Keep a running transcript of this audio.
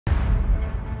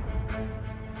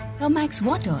Thermax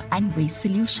Water and Waste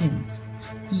Solutions,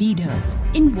 leaders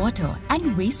in water and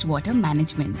wastewater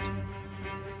management.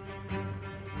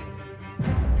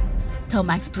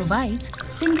 Thermax provides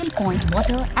single-point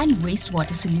water and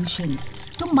wastewater solutions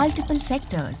to multiple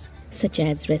sectors such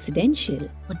as residential,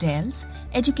 hotels,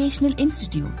 educational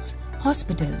institutes,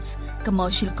 hospitals,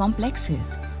 commercial complexes,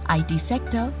 IT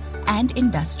sector, and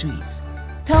industries.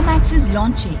 Thermax is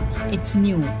launching its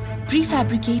new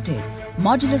prefabricated,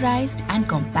 modularized and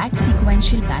compact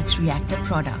sequential batch reactor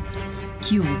product,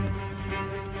 CuBe.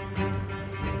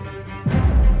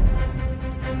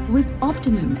 With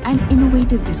optimum and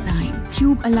innovative design,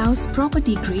 CuBe allows proper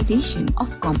degradation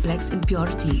of complex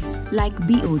impurities like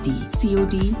BOD,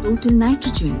 COD, total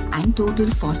nitrogen and total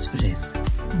phosphorus.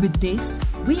 With this,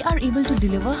 we are able to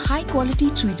deliver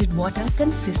high-quality treated water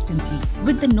consistently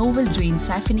with the novel drain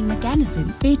siphoning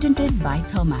mechanism patented by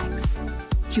Thermax.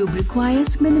 CuBe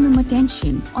requires minimum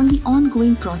attention on the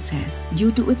ongoing process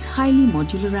due to its highly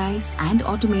modularized and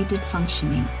automated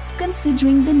functioning.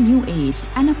 Considering the new age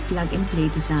and a plug-and-play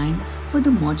design for the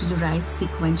modularized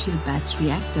sequential batch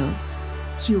reactor,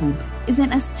 CuBe is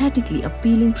an aesthetically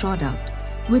appealing product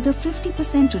with a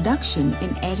 50% reduction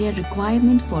in area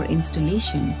requirement for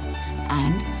installation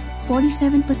and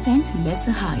 47%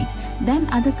 lesser height than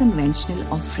other conventional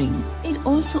offering. It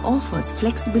also offers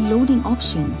flexible loading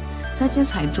options such as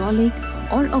hydraulic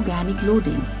or organic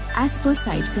loading as per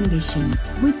site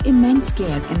conditions. With immense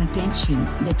care and attention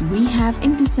that we have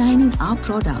in designing our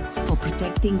products for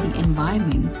protecting the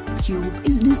environment, CuBe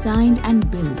is designed and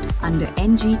built under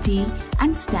NGT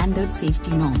and standard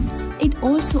safety norms. It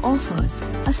also offers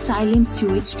a silent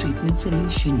sewage treatment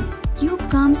solution.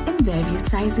 CuBe comes in various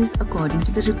sizes according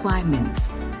to the requirements: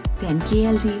 10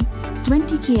 KLD,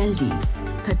 20 KLD,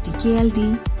 30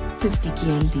 KLD, 50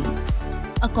 KLD.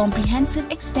 A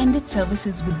comprehensive extended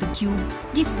services with the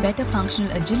CuBe gives better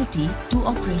functional agility to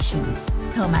operations.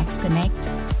 Thermax Connect,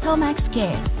 Thermax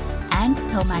Care and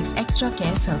Thermax Extra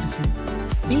Care services.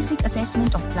 Basic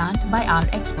assessment of plant by our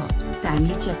expert.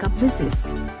 Timely checkup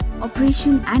visits.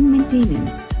 Operation and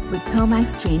maintenance with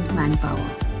Thermax trained manpower.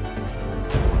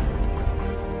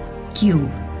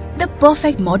 CuBe, the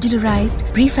perfect modularized,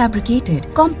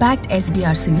 prefabricated, compact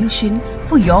SBR solution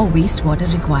for your wastewater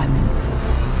requirements.